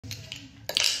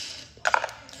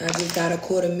I just got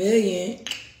 $250,000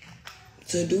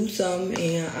 to do something,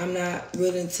 and I'm not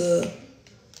willing to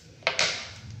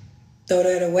throw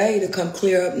that away to come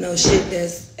clear up no shit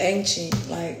that's ancient.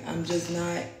 Like, I'm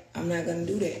not gonna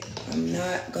do that. I'm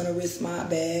not gonna risk my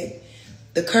bag,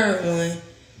 the current one,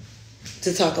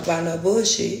 to talk about no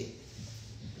bullshit.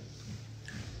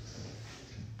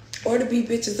 Or to beat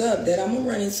bitches up that I'm gonna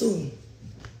run into.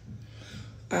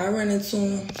 I run into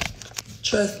them,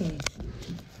 trust me.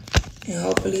 And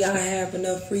hopefully I have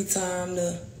enough free time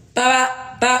to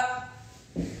bop, bop.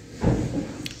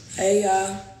 Hey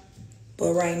y'all.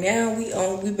 But right now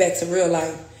we back to real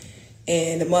life.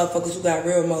 And the motherfuckers who got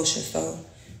real emotion. So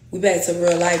we back to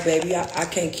real life, baby. I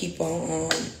can't keep on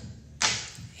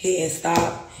hitting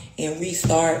stop and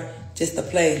restart just to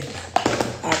play.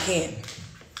 I can't.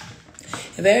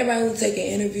 If everybody was taking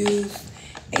interviews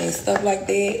and stuff like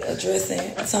that,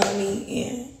 addressing Tommie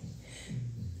and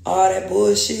all that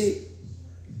bullshit,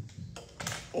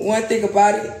 one thing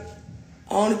about it,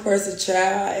 only person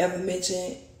child I ever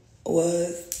mentioned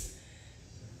was,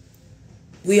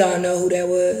 we all know who that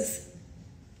was.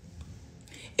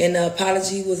 And the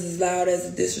apology was as loud as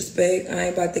a disrespect. I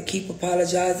ain't about to keep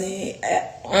apologizing.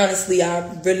 Honestly, I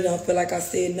really don't feel like I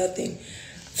said nothing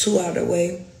too out of the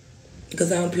way,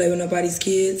 because I don't play with nobody's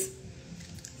kids.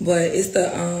 But it's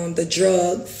the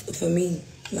drugs for me.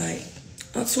 Like,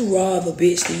 I'm too raw of a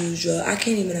bitch to use drugs. I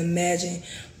can't even imagine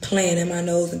playing in my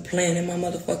nose and playing in my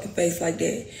motherfucking face like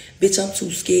that. Bitch, I'm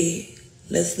too scared.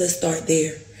 Let's start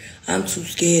there. I'm too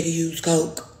scared to use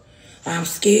coke. I'm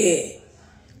scared.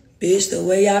 Bitch, the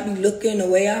way I be looking, the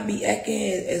way I be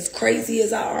acting, as crazy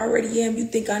as I already am, you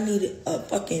think I need a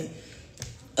fucking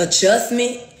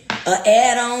adjustment, an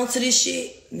add-on to this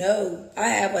shit? No. I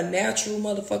have a natural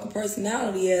motherfucking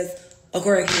personality as a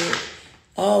crackhead.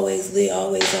 Always lit,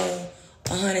 always on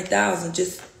 100,000.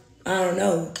 Just, I don't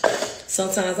know.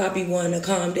 Sometimes I be wanting to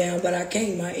calm down, but I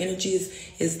can't. My energy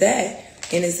is that.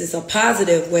 And it's a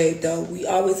positive wave, though. We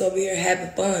always over here having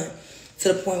fun,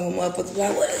 to the point where motherfuckers be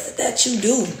like, what is it that you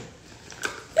do?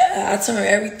 Yeah, I turn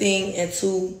everything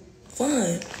into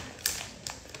fun.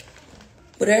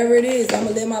 Whatever it is, I'm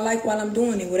going to live my life while I'm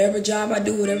doing it. Whatever job I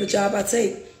do, whatever job I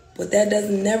take. But that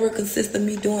doesn't never consist of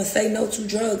me doing, say no to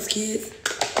drugs, kids.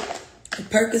 A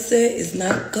Percocet is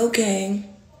not cocaine.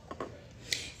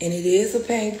 And it is a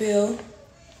pain pill.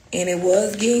 And it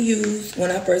was getting used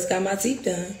when I first got my teeth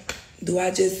done. Do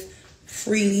I just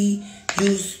freely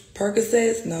use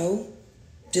Percocets? No.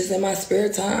 Just in my spare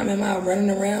time, am I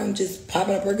running around just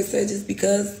popping a Percocet just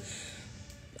because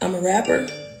I'm a rapper?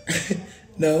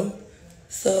 No.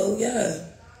 So, yeah.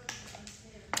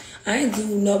 I ain't do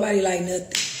nobody like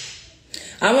nothing.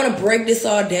 I want to break this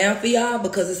all down for y'all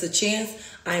because it's a chance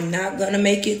I'm not going to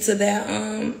make it to that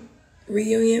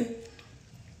reunion.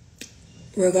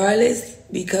 Regardless,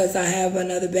 because I have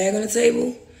another bag on the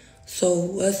table. So,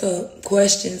 what's up?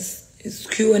 Questions. It's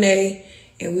Q&A,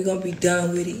 and we're going to be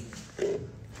done with it.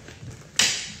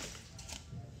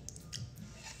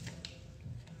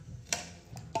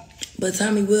 But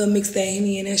Tommie will mix that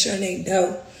Henny and that Chardonnay.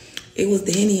 No, it was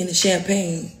the Henny and the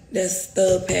champagne. That's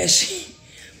the passion.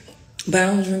 But I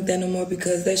don't drink that no more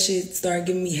because that shit started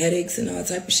giving me headaches and all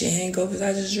type of shit, hangovers.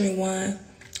 I just drink wine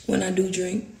when I do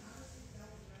drink.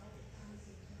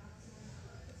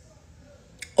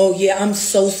 Oh, yeah, I'm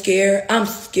so scared. I'm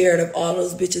scared of all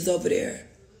those bitches over there.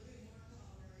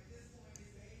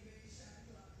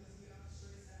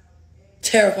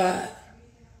 Terrified.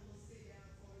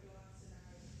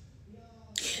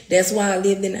 That's why I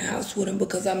lived in the house with them,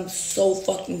 because I'm so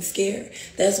fucking scared.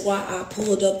 That's why I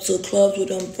pulled up to clubs with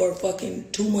them for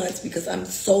fucking 2 months, because I'm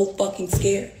so fucking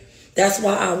scared. That's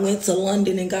why I went to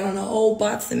London and got on a whole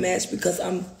boxing match, because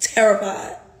I'm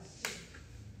terrified.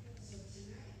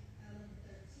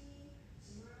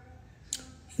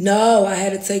 No, I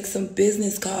had to take some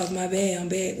business calls. My bad, I'm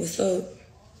back. What's up?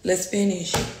 Let's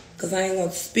finish, because I ain't going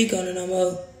to speak on it no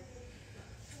more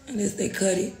unless they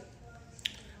cut it.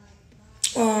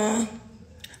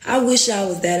 I wish I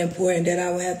was that important that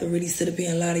I would have to really sit up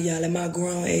here and lie to y'all at my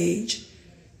grown age.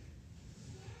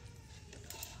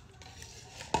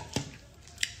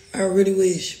 I really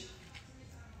wish.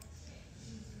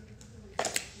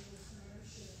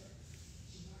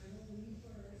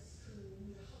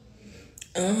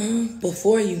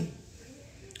 Before you.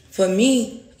 For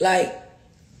me, like,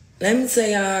 let me tell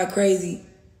y'all how crazy.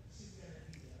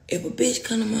 If a bitch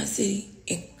come to my city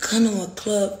and come to a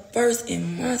club first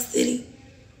in my city,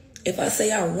 if I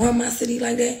say I run my city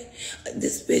like that,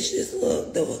 this bitch, this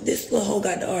little hoe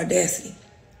got the audacity.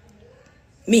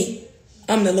 Me,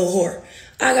 I'm the little whore.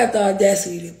 I got the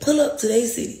audacity to pull up to their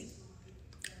city,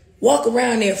 Walk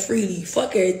around there freely.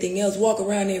 Fuck everything else. Walk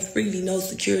around there freely. No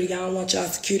security. I don't want y'all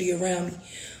security around me.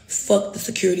 Fuck the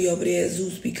security over there at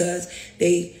Zeus because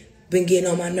they been getting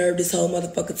on my nerve this whole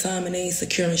motherfucking time and they ain't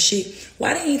securing shit.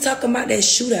 Why they ain't talking about that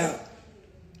shootout?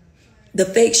 The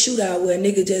fake shootout where a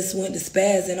nigga just went to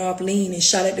spazzing off lean and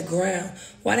shot at the ground.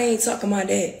 Why they ain't talking about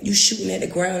that? You shooting at the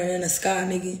ground and in the sky,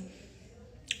 nigga,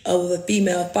 over a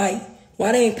female fight.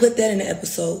 Why they ain't put that in the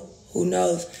episode? Who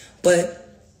knows? But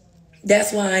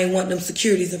that's why I ain't want them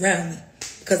securities around me.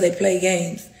 Because they play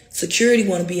games. Security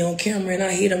want to be on camera and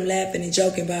I hear them laughing and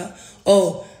joking about,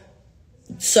 oh,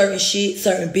 certain shit,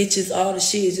 certain bitches, all the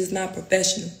shit is just not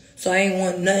professional. So I ain't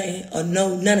want nothing or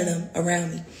none of them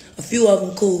around me. A few of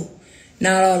them cool.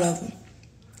 Not all of them.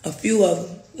 A few of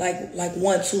them. Like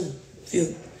 1, 2.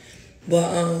 Few.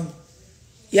 But,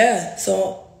 yeah.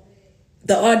 So,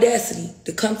 the audacity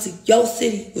to come to your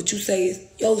city, what you say is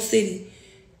your city.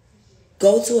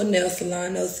 Go to a nail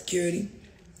salon, no security.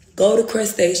 Go to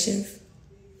crustaceans,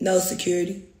 no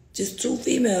security. Just 2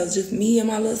 females, just me and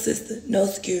my little sister, no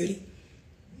security.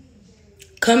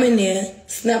 Come in there,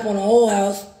 snap on the whole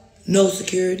house, no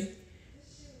security.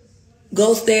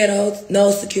 Go stay at a hotel,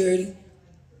 no security.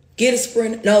 Get a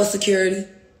sprint, no security.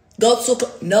 Go to,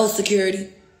 no security.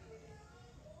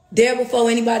 There before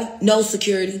anybody, no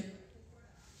security.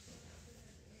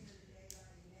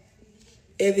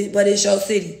 But it's your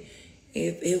city.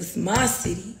 If it was my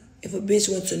city, if a bitch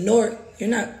went to Newark, you're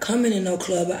not coming in no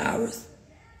club of ours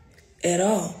at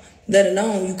all. Let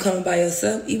alone you coming by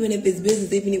yourself. Even if it's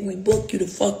business, even if we book you to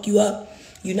fuck you up,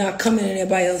 you're not coming in there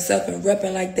by yourself and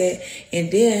repping like that. And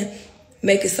then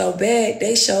make it so bad,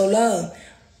 they show love.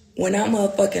 When I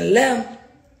motherfucking left,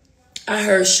 I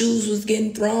heard shoes was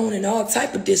getting thrown and all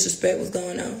type of disrespect was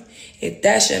going on. If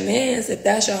that's your man's, if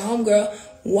that's your homegirl,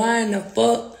 why in the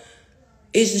fuck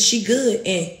isn't she good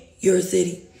in your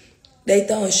city? They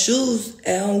throwing shoes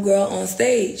at homegirl on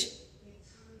stage.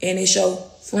 And it's your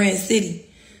friend's city.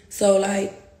 So,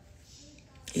 like,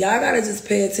 y'all gotta just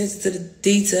pay attention to the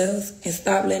details and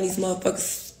stop letting these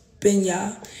motherfuckers spin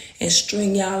y'all and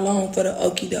string y'all along for the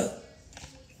okie doke.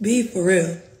 Be for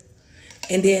real.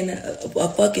 And then a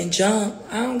fucking jump.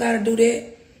 I don't gotta do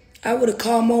that. I would have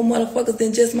called more motherfuckers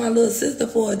than just my little sister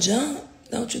for a jump.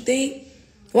 Don't you think?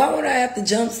 Why would I have to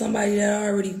jump somebody that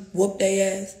already whooped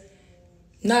their ass?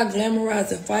 Not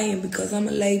glamorizing fighting because I'm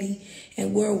a lady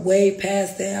and we're way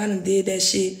past that. I done did that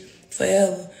shit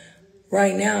forever.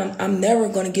 Right now, I'm never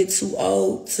going to get too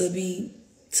old to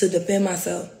defend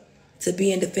myself, to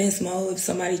be in defense mode if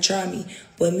somebody try me.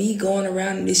 But me going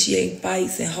around initiating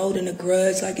fights and holding a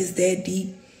grudge like it's that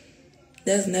deep,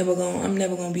 I'm never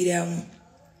going to be that one.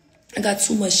 I got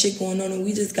too much shit going on and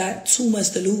we just got too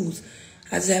much to lose.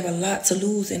 I just have a lot to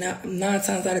lose and 9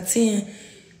 times out of 10,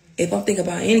 if I'm thinking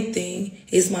about anything,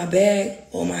 it's my bag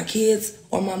or my kids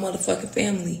or my motherfucking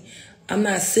family. I'm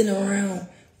not sitting around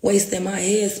wasting my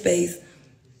headspace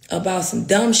about some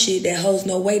dumb shit that holds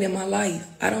no weight in my life.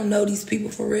 I don't know these people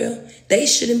for real. They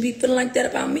shouldn't be feeling like that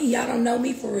about me. Y'all don't know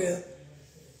me for real.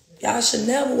 Y'all should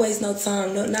never waste no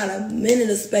time, not a minute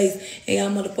of space in y'all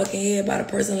motherfucking head about a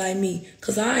person like me.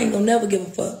 Because I ain't gonna never give a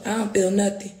fuck. I don't feel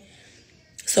nothing.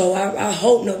 So I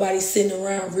hope nobody's sitting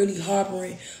around really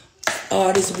harboring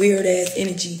all this weird ass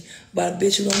energy about a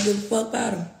bitch who don't give a fuck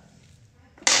about him.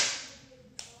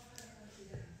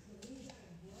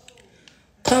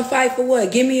 Come fight for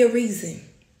what? Give me a reason.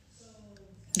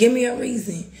 Give me a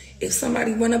reason. If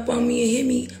somebody run up on me and hit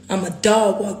me, I'm a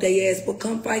dog walk their ass. But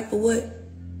come fight for what?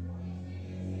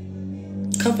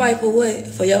 Come fight for what?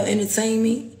 For your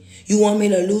entertainment? You want me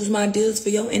to lose my deals for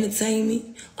your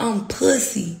entertainment? I'm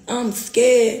pussy. I'm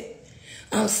scared.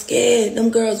 I'm scared.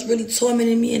 Them girls really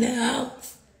tormenting me in that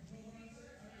house.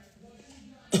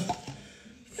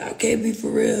 Y'all can't be for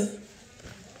real.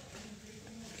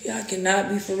 Y'all cannot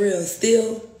be for real.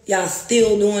 Still, y'all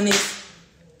still doing this.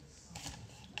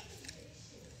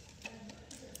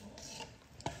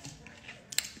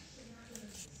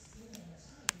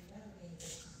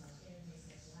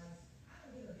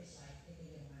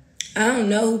 I don't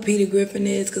know who Peter Griffin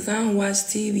is because I don't watch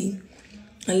TV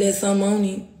unless I'm on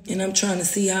it and I'm trying to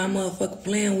see how a motherfucker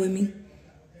playing with me.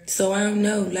 So I don't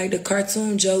know. Like the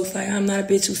cartoon jokes, like I'm not a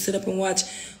bitch who sit up and watch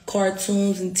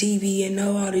cartoons and TV and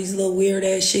know all these little weird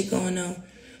ass shit going on.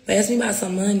 But ask me about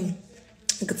some money.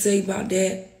 I could tell you about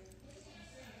that.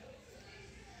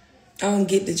 I don't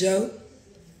get the joke.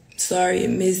 Sorry, it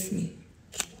missed me.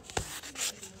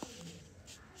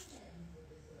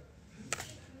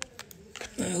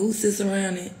 Like, who sits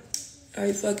around it? Are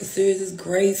you fucking serious? This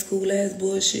grade school ass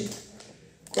bullshit.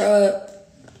 Grow up.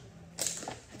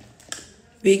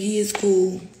 Biggie is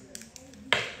cool.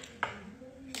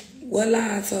 What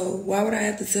lie I told? Why would I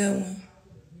have to tell one?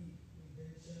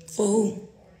 For who?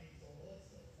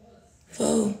 For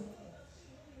who?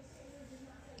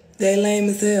 They lame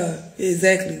as hell.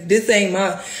 Exactly. This ain't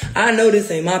my... I know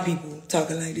this ain't my people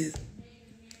talking like this.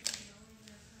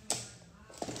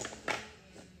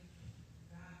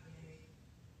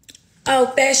 Oh,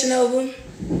 Fashion Nova.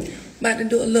 About to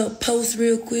do a little post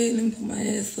real quick. Let me put my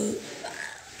ass up.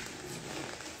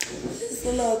 Just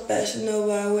a little Fashion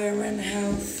Nova I wear around the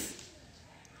house.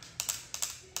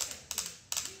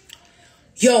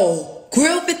 Yo,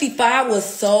 Grill 55 was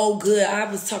so good. I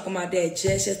was talking about that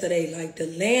just yesterday. Like the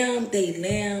lamb,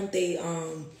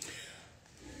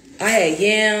 I had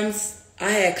yams.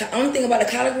 Only thing about the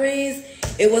collard greens,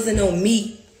 it wasn't no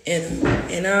meat in them.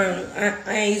 And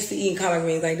I ain't used to eating collard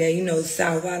greens like that. You know,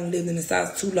 South. I lived in the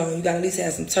South too long. You gotta at least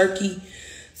have some turkey,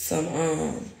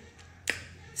 some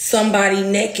somebody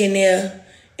neck in there.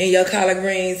 And your collard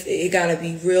greens, it gotta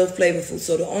be real flavorful.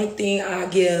 So the only thing I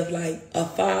give like a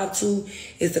 5 to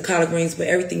is the collard greens, but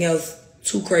everything else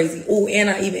too crazy. Oh, and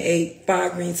I even ate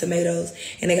fried green tomatoes,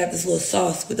 and they got this little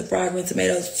sauce with the fried green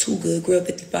tomatoes. Too good. Grill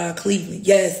 55 Cleveland.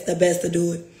 Yes, the best to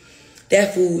do it.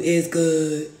 That food is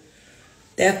good.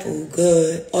 That food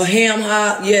good. Or ham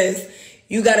hock. Yes,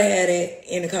 you gotta have that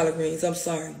in the collard greens. I'm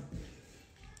sorry.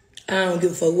 I don't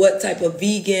give a fuck what type of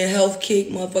vegan health kick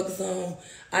motherfuckers on.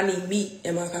 I need meat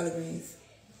in my collard greens.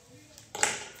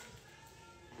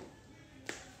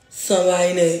 Something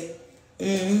like that.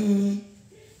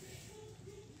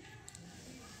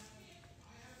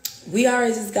 We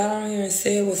already just got on here and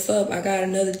said what's up. I got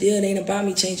another deal. It ain't about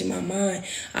me changing my mind.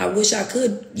 I wish I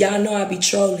could. Y'all know I be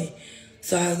trolling.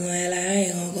 So I was gonna act like I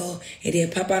ain't gonna go and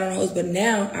then pop out on the host. But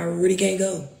now I really can't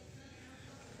go.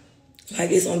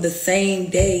 Like it's on the same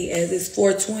day as it's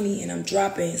 420 and I'm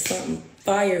dropping something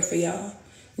fire for y'all.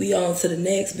 We on to the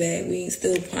next bag. We ain't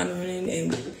still pondering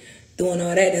and doing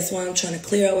all that. That's why I'm trying to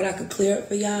clear up what I can clear up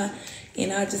for y'all.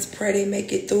 And I just pray they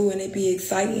make it through and it be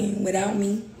exciting without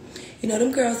me. You know,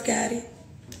 them girls got it.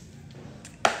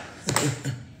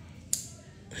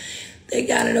 They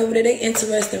got it over there. They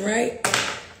interesting, right?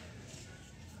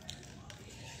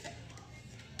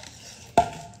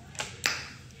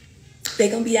 They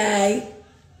gonna be alright.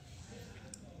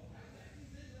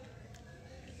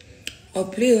 Oh,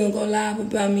 please don't go live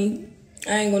about me.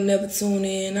 I ain't gonna never tune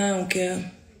in. I don't care.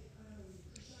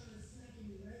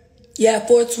 Yeah,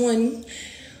 420.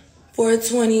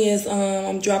 420 is,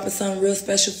 I'm dropping something real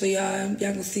special for y'all. Y'all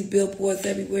gonna see billboards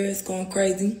everywhere. It's going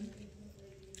crazy.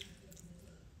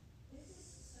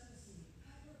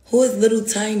 Who is Little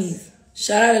Tinies?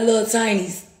 Shout out to Little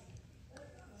Tinies.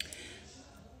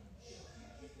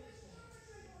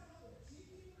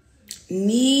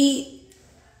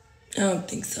 I don't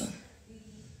think so.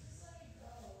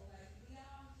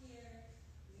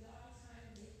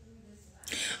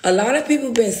 A lot of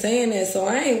people been saying that, so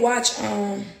I ain't watch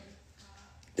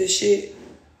the shit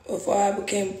before I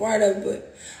became a part of it,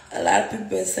 but a lot of people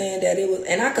been saying that it was,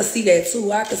 and I could see that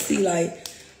too. I could see like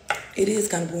it is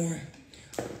kind of boring.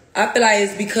 I feel like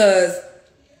it's because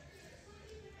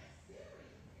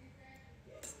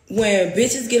when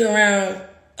bitches get around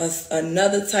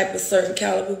another type of certain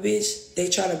caliber bitch, they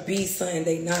try to be something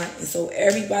they not, and so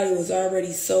everybody was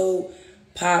already so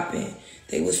popping.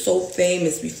 They were so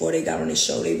famous before they got on the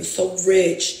show. They were so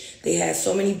rich. They had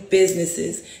so many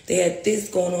businesses. They had this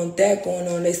going on, that going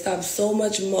on. They stopped so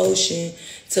much motion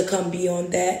to come be on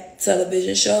that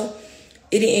television show.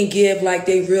 It didn't give like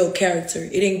they real character. It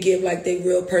didn't give like they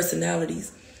real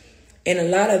personalities. And a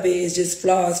lot of it is just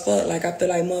flaw as fuck. Like I feel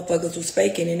like motherfuckers was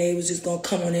faking and they was just going to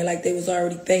come on there like they was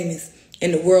already famous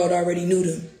and the world already knew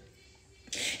them.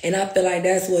 And I feel like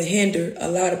that's what hindered a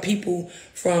lot of people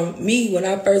from me. When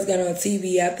I first got on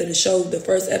TV after the show, the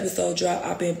first episode dropped,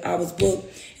 I was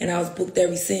booked, and I was booked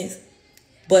ever since.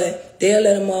 But they'll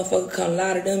let a motherfucker come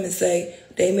lie to them and say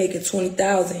they making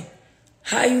 $20,000.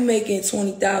 How you making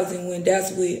 $20,000 when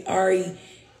that's with Ari,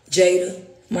 Jada,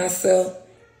 myself?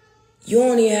 You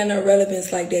don't even have no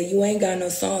relevance like that. You ain't got no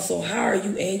song, so how are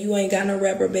you? And you ain't got no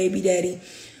rapper, baby daddy.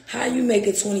 How you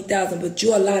making $20,000? But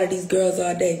you a lot of these girls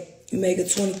all day. You make it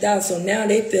 $20,000. So now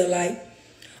they feel like,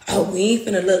 oh, we ain't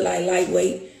finna look like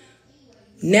lightweight.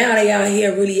 Now they out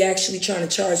here really actually trying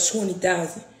to charge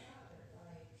 $20,000.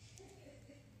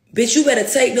 Bitch, you better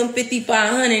take them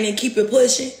 $5,500 and keep it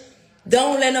pushing.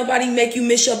 Don't let nobody make you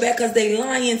miss your back because they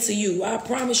lying to you. I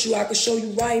promise you, I can show you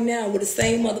right now where the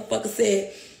same motherfucker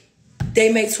said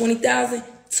they make $20,000,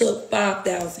 took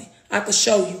 $5,000. I can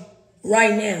show you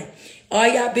right now. All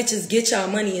y'all bitches get y'all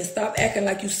money and stop acting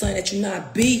like you something that you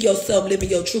not. Be yourself, living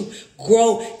your truth.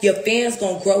 Grow. Your fans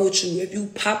gonna grow with you. If you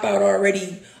pop out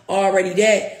already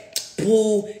that,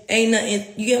 pool. Ain't nothing,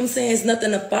 you get what I'm saying? It's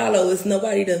nothing to follow. It's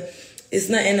nothing to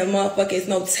motherfucker. It's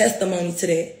no testimony to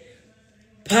that.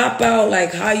 Pop out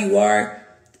like how you are.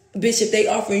 Bitch, if they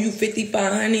offering you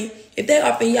 $5,500, if they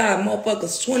offering y'all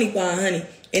motherfuckers $2,500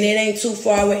 and it ain't too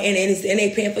far away and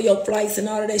they paying for your flights and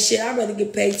all of that shit, I'd rather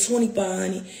get paid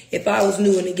 $2,500 if I was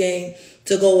new in the game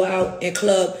to go out and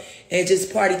club and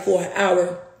just party for an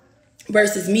hour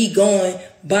versus me going,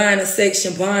 buying a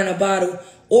section, buying a bottle,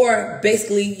 or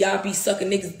basically y'all be sucking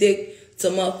niggas' dick to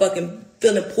motherfucking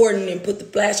feel important and put the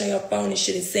flash on your phone and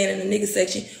shit and saying in the nigga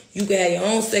section. You can have your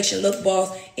own section, look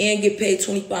boss, and get paid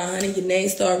 $2,500. Your name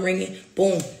start ringing.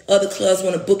 Boom. Other clubs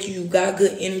want to book you. You got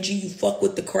good energy. You fuck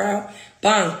with the crowd.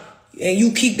 Bang. And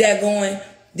you keep that going.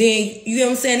 Then, you know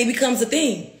what I'm saying? It becomes a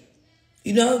thing.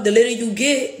 You know, the little you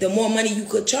get, the more money you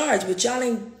could charge. But y'all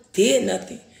ain't did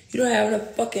nothing. You don't have no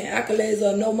fucking accolades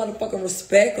or no motherfucking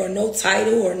respect or no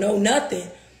title or no nothing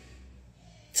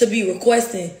to be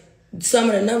requesting some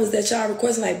of the numbers that y'all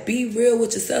requesting. Like, be real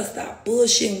with yourself. Stop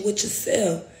bullshitting with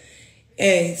yourself.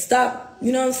 And stop,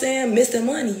 you know what I'm saying, missing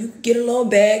money. You get a little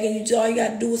bag and all you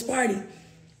got to do is party.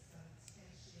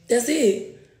 That's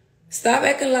it. Stop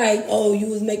acting like, oh, you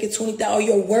was making $20,000. Oh,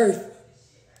 you're worth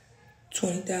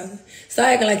 $20,000. Stop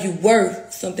acting like you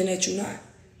worth something that you're not.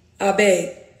 I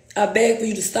beg. I beg for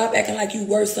you to stop acting like you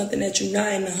worth something that you're not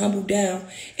and to humble down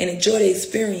and enjoy the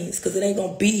experience, because it ain't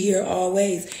going to be here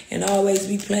always. And always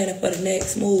be planning for the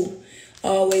next move.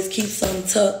 Always keep something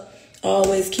tucked.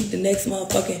 Always keep the next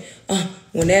motherfucking,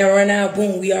 when that run out,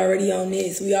 boom, we already on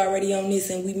this. We already on this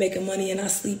and we making money in our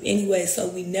sleep anyway. So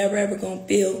we never ever gonna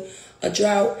feel a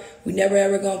drought. We never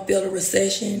ever gonna feel a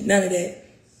recession. None of that.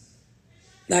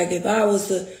 Like if I was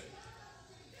to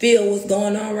feel what's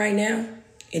going on right now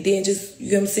and then just,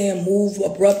 you know what I'm saying, move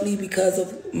abruptly because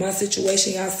of my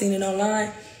situation, y'all seen it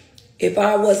online. If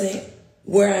I wasn't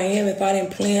where I am, if I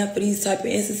didn't plan for these type of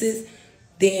instances,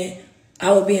 then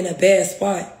I would be in a bad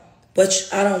spot. But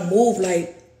I don't move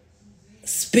like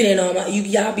spinning on my...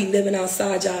 Y'all be living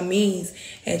outside y'all means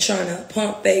and trying to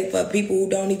pump fake for people who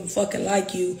don't even fucking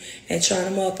like you and trying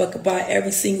to motherfucker buy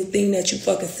every single thing that you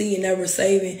fucking see and never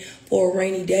saving for a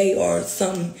rainy day or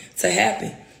something to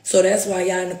happen. So that's why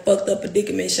y'all in the fucked up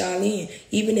predicament y'all in.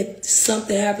 Even if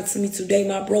something happens to me today,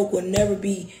 my broke will never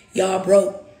be y'all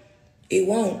broke. It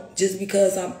won't. Just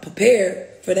because I'm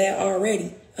prepared for that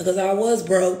already. Because I was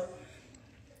broke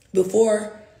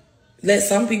before... Let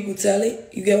some people tell it.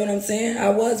 You get what I'm saying? I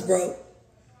was broke.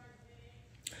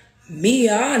 Me,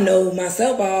 I know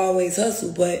myself, I always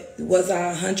hustle. But was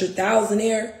I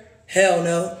 100,000-aire? Hell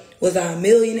no. Was I a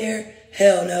millionaire?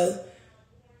 Hell no.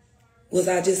 Was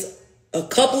I just a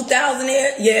couple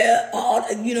thousand-aire? Yeah.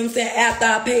 You know what I'm saying? After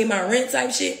I paid my rent type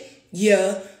shit?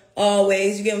 Yeah.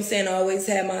 Always. You get what I'm saying? I always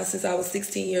had mine since I was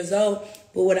 16 years old.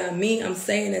 But what I mean, I'm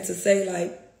saying that to say,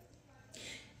 like,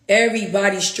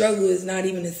 everybody's struggle is not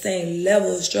even the same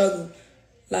level of struggle.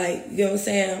 Like, you know what I'm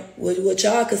saying? What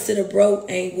y'all consider broke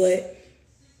ain't what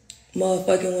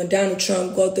motherfucking when Donald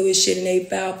Trump go through his shit and they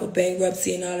file for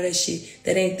bankruptcy and all of that shit.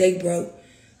 That ain't they broke.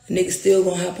 A nigga still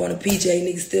gonna hop on a PJ.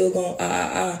 Nigga still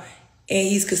gonna and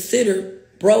he's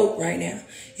considered broke right now.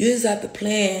 You just have to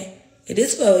plan. And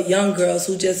this for young girls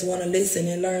who just want to listen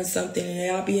and learn something.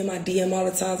 And I'll be in my DM all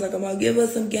the time talking about, give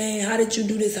us some game. How did you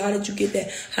do this? How did you get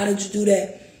that? How did you do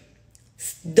that?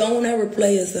 Don't ever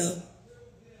play yourself.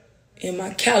 In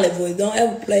my Cali voice, don't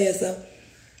ever play yourself.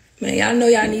 Man, y'all know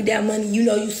y'all need that money. You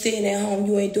know you sitting at home,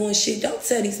 you ain't doing shit. Don't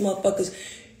tell these motherfuckers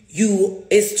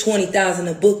it's $20,000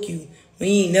 to book you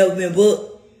when you ain't never been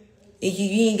booked. And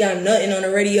you ain't got nothing on the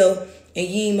radio and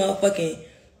you ain't motherfucking...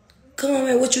 Come on,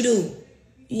 man, what you do?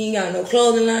 You ain't got no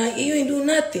clothing line. You ain't do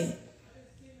nothing.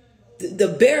 The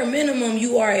bare minimum,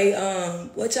 you are a...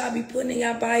 what y'all be putting in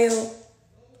y'all bio?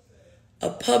 A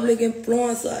public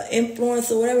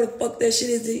influencer, whatever the fuck that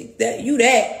shit is, that you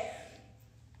that.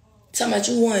 Talking about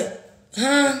you want,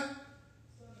 huh?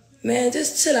 Man,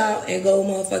 just chill out and go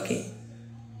motherfucking,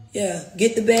 yeah,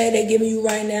 get the bag they giving you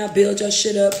right now, build your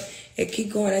shit up, and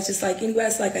keep going. That's just like anybody,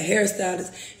 it's like a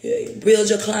hairstylist. Build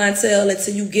your clientele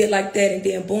until you get like that, and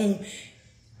then boom,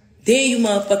 then you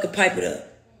motherfucking pipe it up.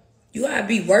 You gotta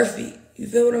be worth it. You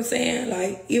feel what I'm saying?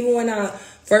 Like, even when I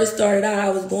first started out, I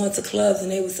was going to clubs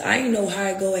and I didn't know how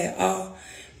I go at all.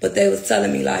 But they was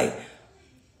telling me like,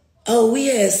 oh, we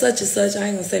had such and such. I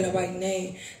ain't gonna say nobody's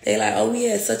name. They like, oh, we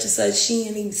had such and such. She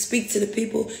didn't even speak to the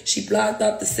people. She blocked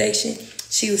off the section.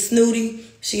 She was snooty.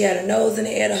 She had her nose in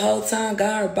the air the whole time.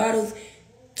 Got her bottles,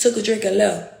 took a drink and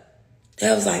left. They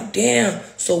was like, damn.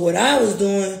 So what I was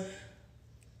doing,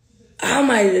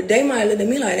 they might look at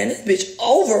me like, that this bitch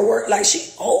overworked. Like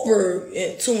she over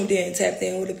tuned in, tapped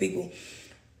in with the people.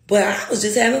 But I was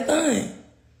just having fun.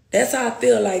 That's how I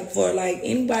feel like for like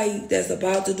anybody that's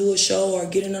about to do a show or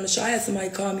getting on the show. I had somebody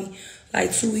call me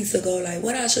like 2 weeks ago, like,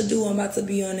 what I should do? I'm about to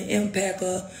be on the Impact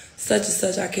or such and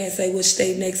such. I can't say which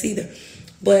state next either.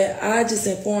 But I just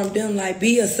informed them, like,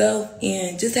 be yourself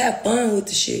and just have fun with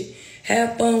the shit.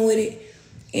 Have fun with it.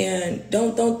 And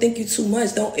don't think you too much.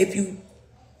 If you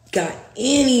got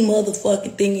any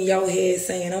motherfucking thing in your head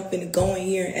saying, I'm finna go in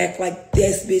here and act like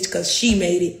this bitch because she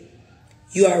made it,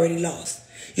 you already lost.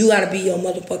 You gotta be your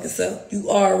motherfucking self. You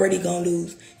already gonna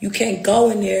lose. You can't go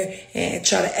in there and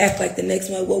try to act like the next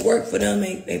one. What worked for them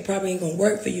they probably ain't gonna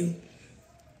work for you.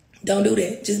 Don't do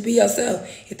that. Just be yourself.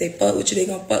 If they fuck with you, they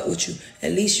gonna fuck with you.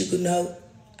 At least you could know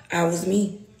I was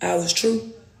me. I was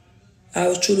true. I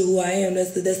was true to who I am.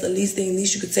 That's the least thing. At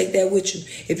least you could take that with you.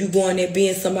 If you go in there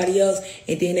being somebody else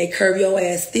and then they curve your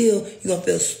ass still, you're gonna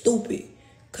feel stupid.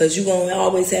 Because you're going to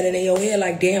always have it in your head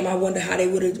like, damn, I wonder how they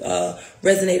would have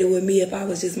resonated with me if I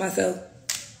was just myself.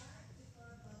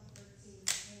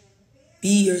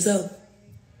 Be yourself.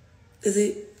 That's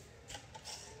it.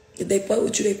 If they fuck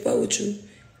with you, they fuck with you.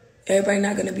 Everybody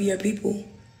not going to be your people.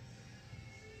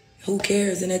 Who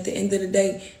cares? And at the end of the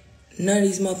day, none of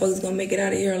these motherfuckers going to make it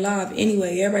out of here alive.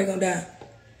 Anyway, everybody going to die.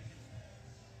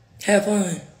 Have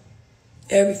fun.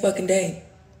 Every fucking day.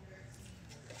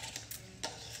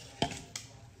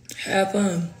 Have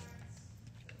fun.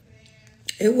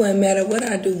 It wouldn't matter what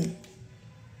I do.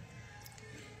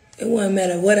 It wouldn't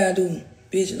matter what I do.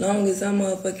 Bitch, as long as I'm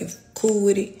motherfucking cool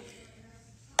with it,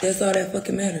 that's all that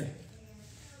fucking matter.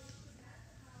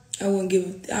 I don't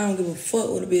give a fuck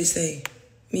what a bitch say.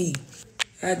 Me.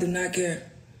 I do not care.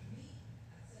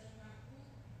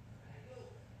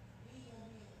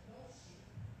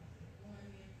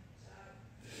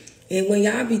 And when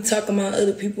y'all be talking about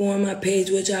other people on my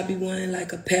page, what y'all be wanting,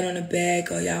 like a pat on the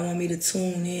back, or y'all want me to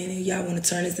tune in, and y'all want to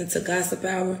turn this into gossip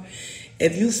hour,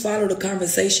 if you follow the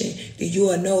conversation, then you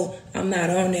will know I'm not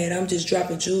on that. I'm just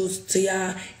dropping jewels to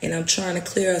y'all, and I'm trying to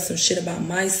clear up some shit about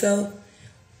myself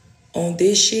on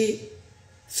this shit.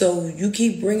 So you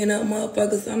keep bringing up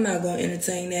motherfuckers, I'm not going to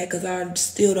entertain that because I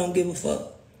still don't give a fuck.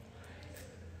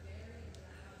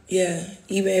 Yeah,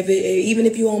 even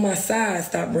if you on my side,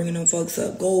 stop bringing them folks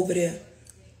up. Go over there.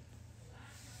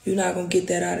 You're not going to get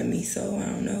that out of me, so I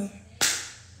don't know.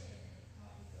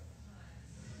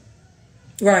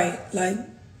 Right, like,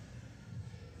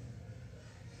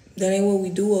 that ain't what we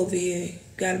do over here.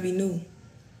 Gotta be new.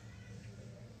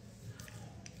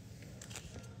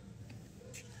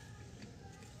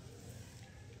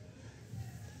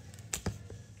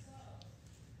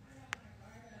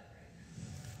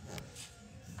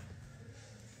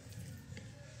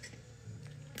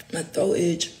 My throat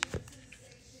itch.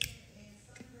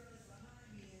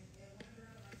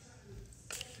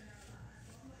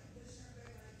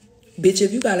 Bitch,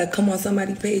 if you gotta come on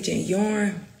somebody's page and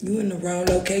yarn, you in the wrong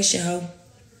location, ho.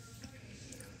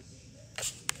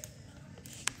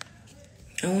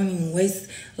 I won't even waste,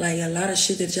 like, a lot of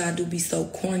shit that y'all do be so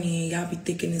corny and y'all be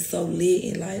thinking it's so lit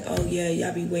and like, oh yeah,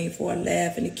 y'all be waiting for a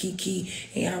laugh and a kiki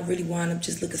and y'all really wind up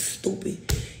just looking stupid.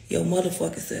 Yo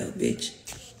motherfucking self, bitch.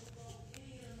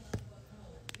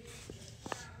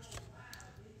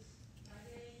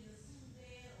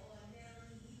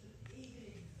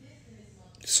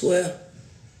 Swear.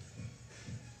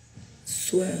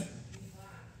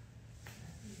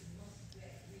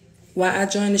 Why I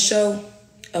joined the show?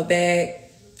 A bag.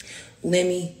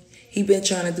 Lemmy. He been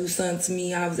trying to do something to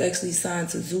me. I was actually signed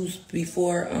to Zeus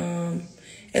before.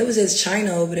 It was just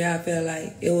China over there, I felt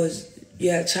like. It was,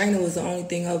 yeah, China was the only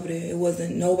thing over there. It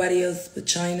wasn't nobody else but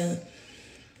China.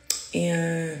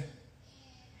 And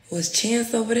was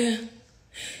Chance over there?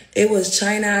 It was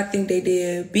China. I think they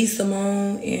did B.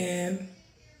 Simone and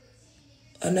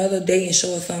another dating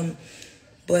show or something.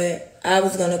 But I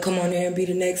was going to come on there and be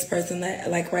the next person,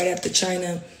 like right after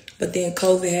China. But then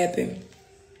COVID happened.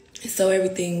 So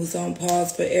everything was on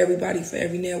pause for everybody, for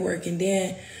every network. And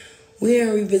then we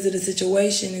didn't revisit the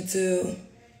situation until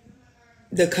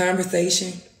the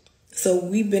conversation. So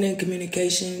we've been in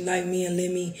communication, like me and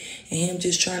Lemmy, and him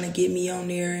just trying to get me on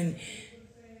there and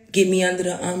get me under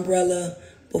the umbrella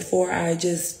before I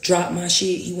just drop my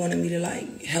shit. He wanted me to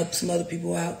like help some other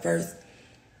people out first.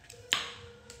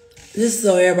 This is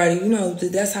so everybody, you know,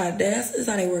 that's how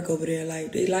they work over there.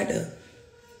 Like they like to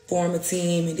form a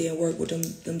team and then work with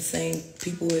them same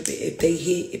people if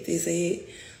it's a hit.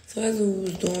 So that's what we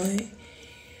was doing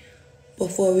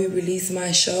before we released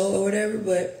my show or whatever.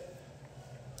 But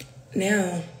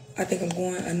now I think I'm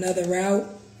going another route.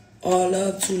 All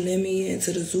love to Lemmy and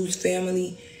to the Zeus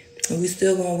family. And we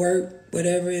still gonna work,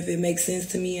 whatever, if it makes sense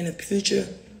to me in the future.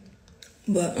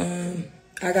 But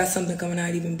I got something coming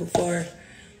out even before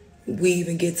we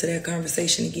even get to that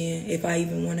conversation again, if I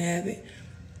even want to have it.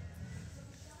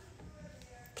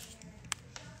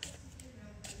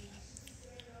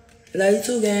 Love you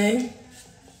too, gang.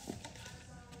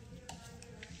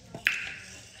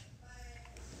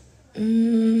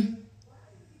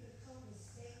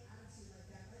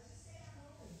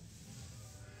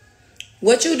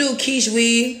 What you do, Keish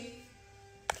Weed?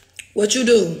 What you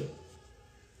do?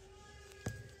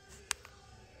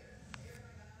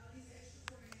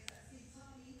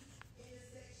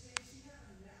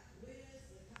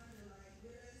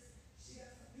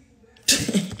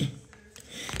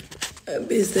 That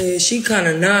bitch said she kind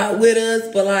of not with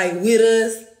us, but like with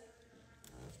us.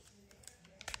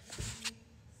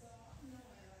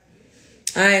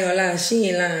 I ain't gonna lie, she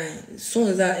ain't lying. As soon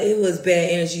as it was bad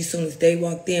energy as soon as they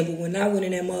walked in. But when I went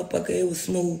in that motherfucker, it was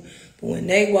smooth. But when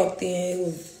they walked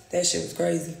in, that shit was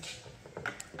crazy.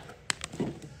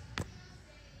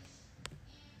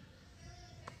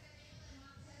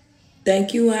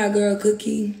 Thank you, High Girl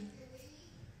Cookie.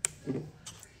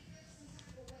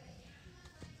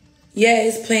 Yeah,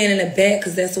 it's playing in the back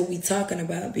because that's what we talking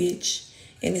about, bitch.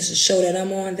 And it's a show that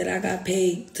I'm on that I got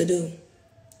paid to do.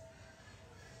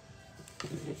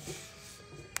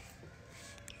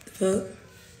 The fuck?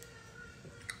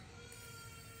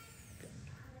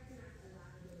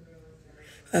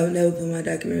 I would never put my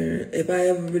documentary. If I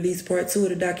ever release part 2 of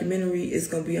the documentary, it's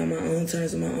going to be on my own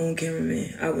terms with my own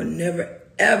cameraman. I would never,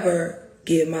 ever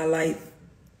give my life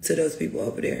to those people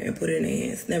over there and put it in their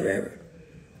hands. Never, ever.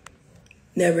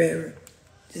 Never, ever.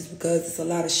 Just because it's a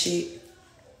lot of shit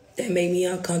that made me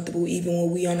uncomfortable even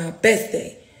when we on our best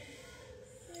day.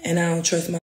 And I don't trust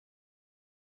my...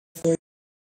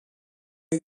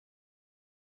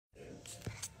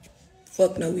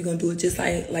 Fuck no, we gonna do it just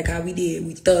like how we did.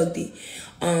 We thugged it.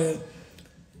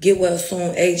 Get well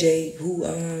soon, AJ,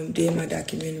 who did my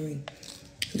documentary.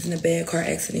 He was in a bad car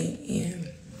accident, and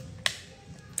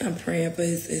I'm praying for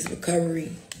his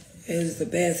recovery. It was a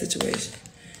bad situation.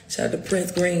 Shout out to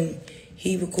Prince Green.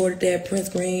 He recorded that. Prince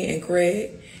Green and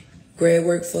Greg. Greg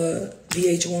worked for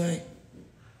VH1.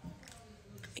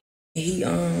 He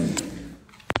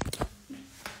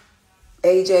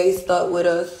AJ stuck with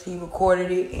us. He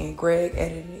recorded it and Greg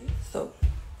edited it. So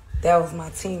that was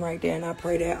my team right there, and I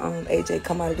pray that AJ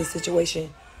come out of this situation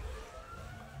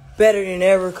better than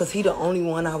ever, because he the only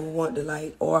one I would want to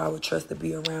like, or I would trust to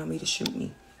be around me to shoot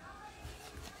me.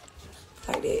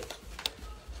 Like that.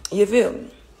 You feel me?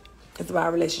 It's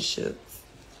about relationships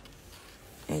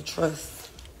and trust.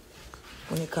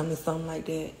 When it comes to something like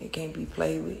that, it can't be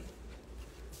played with.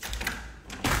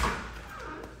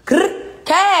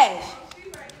 Cash! She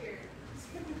right here.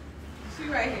 She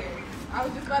right here. I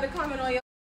was just about to comment on your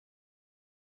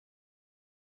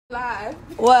live.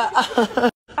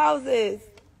 What? How's this?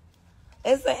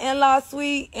 It's an in-law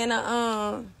suite and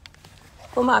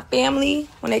for my family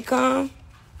when they come.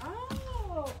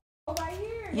 Oh, right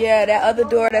here. Yeah, that other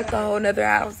door, that's a whole nother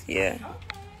house. Yeah. Okay.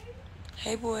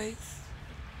 Hey, boys.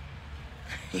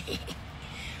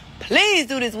 Please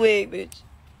do this wig, bitch.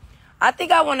 I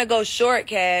think I want to go short,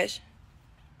 Cash.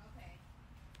 Okay.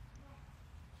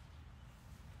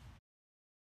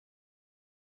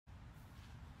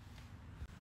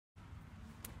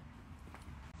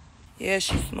 Yeah,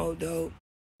 she smoked dope.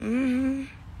 Mm-hmm.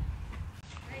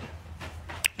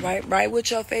 Right with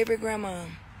your favorite grandma.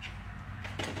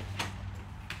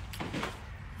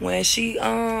 When she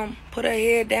put her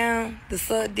head down to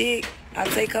suck dick, I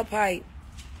take her pipe.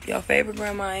 Your favorite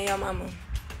grandma and your mama.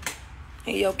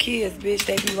 And your kids, bitch,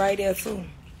 they be right there too.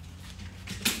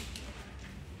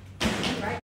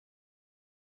 Right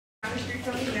down the street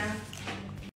from me now.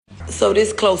 So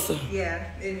this closer. Yeah,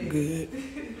 it is. Good.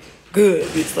 Good,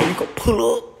 bitch. So we can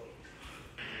pull up.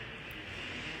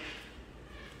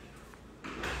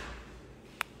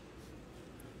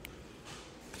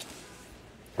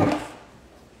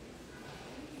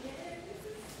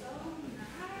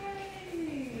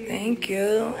 Thank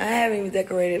you. I haven't even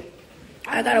decorated.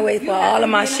 I gotta wait for all of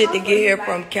my shit to get here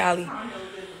from Cali.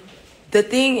 The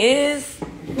thing is,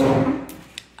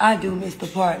 I do miss the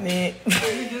apartment.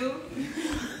 You do?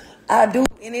 I do.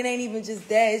 And it ain't even just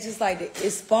that. It's just like,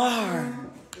 it's far.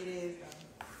 It is.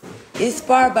 It's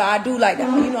far, but I do like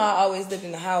that. You know, I always lived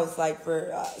in the house, like,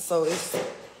 so it's...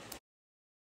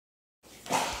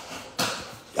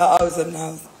 I always live in the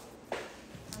house.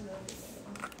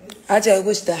 I just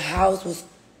wish the house was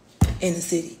in the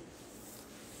city.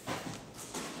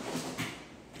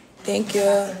 Thank you.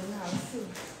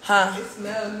 Huh? It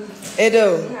smells new. It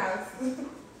do. New house.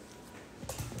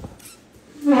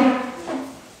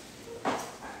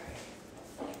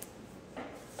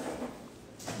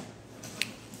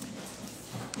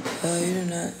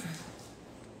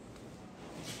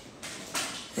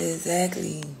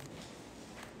 Exactly.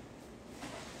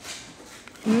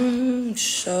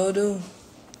 Sure do. You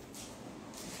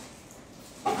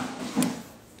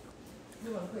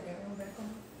want to put that one back on?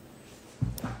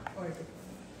 Or is it?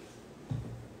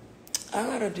 I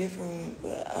got a different one,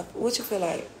 but what you feel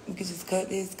like? We could just cut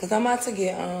this? Because I'm about to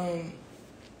get, I'm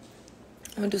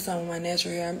going to do something with my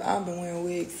natural hair. I've been wearing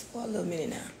wigs for a little minute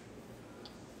now.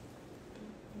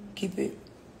 Keep it.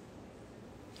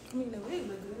 I mean, the wig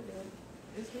look good, though.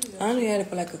 It's really I only had it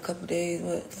for like a couple days,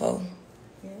 what, 4?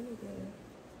 Yeah, it look good.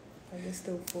 Like, it's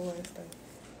still full and stuff.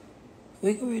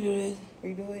 We can redo this.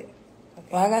 Redo it? Okay.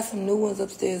 Well, I got some new ones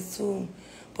upstairs too,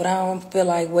 but I don't feel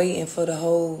like waiting for the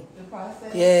whole. The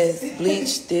process? Yes,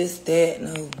 bleach, this, that.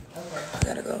 No. Okay. I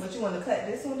gotta go. But you want to cut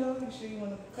this one, though? You sure you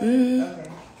want to cut it?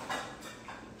 Okay.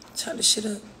 Chop this shit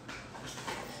up.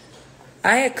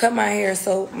 I had cut my hair,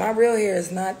 so my real hair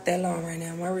is not that long right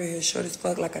now. My real hair is short as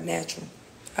fuck, like a natural.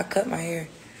 I cut my hair.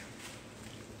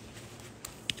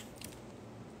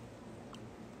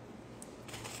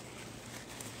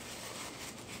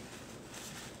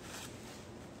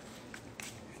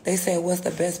 They say, what's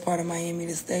the best part of Miami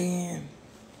to stay in?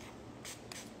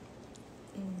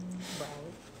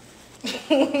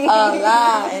 A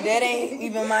lie, and that ain't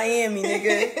even Miami,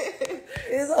 nigga.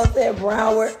 It's up there,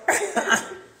 Broward. I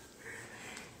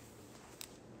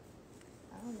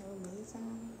don't know,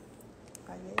 Midtown,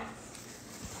 I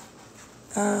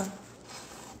guess.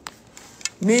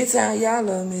 Midtown, y'all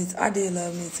love Midtown. I did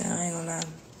love Midtown, I ain't gonna lie.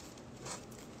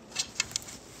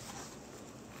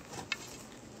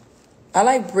 I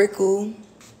like Brickell.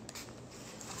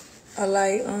 I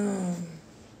like,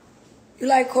 you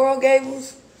like Coral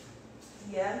Gables?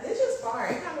 Yeah, it's just far.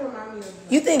 It kind of reminds me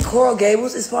of... You think Coral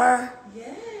Gables is far?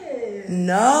 Yes.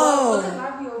 No. Well, look,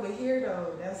 I be over here,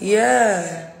 though. That's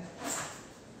Yeah.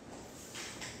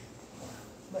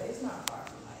 But it's not far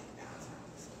from, like,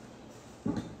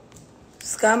 downtown.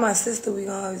 Sky, my sister, we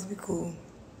gonna always be cool.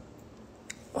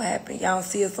 What happened? Y'all don't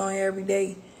see us on here every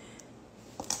day.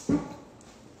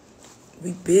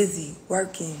 We busy,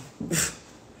 working. But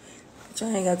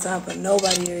y'all ain't got time for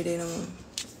nobody every day no more.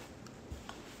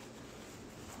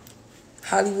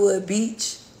 Hollywood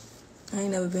Beach. I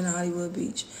ain't never been to Hollywood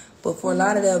Beach. But for a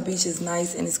lot of that beach is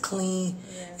nice and it's clean.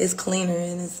 Yeah. It's cleaner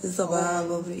and it's a vibe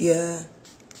over it. Yeah.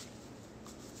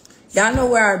 Y'all know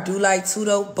where I do like too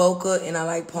though? Boca, and I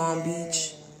like Palm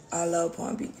Beach. I love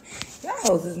Palm Beach. Y'all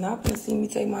hoes is not gonna see me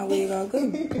take my wig off.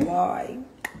 Good boy.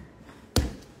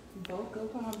 Boca,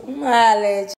 Palm Beach. My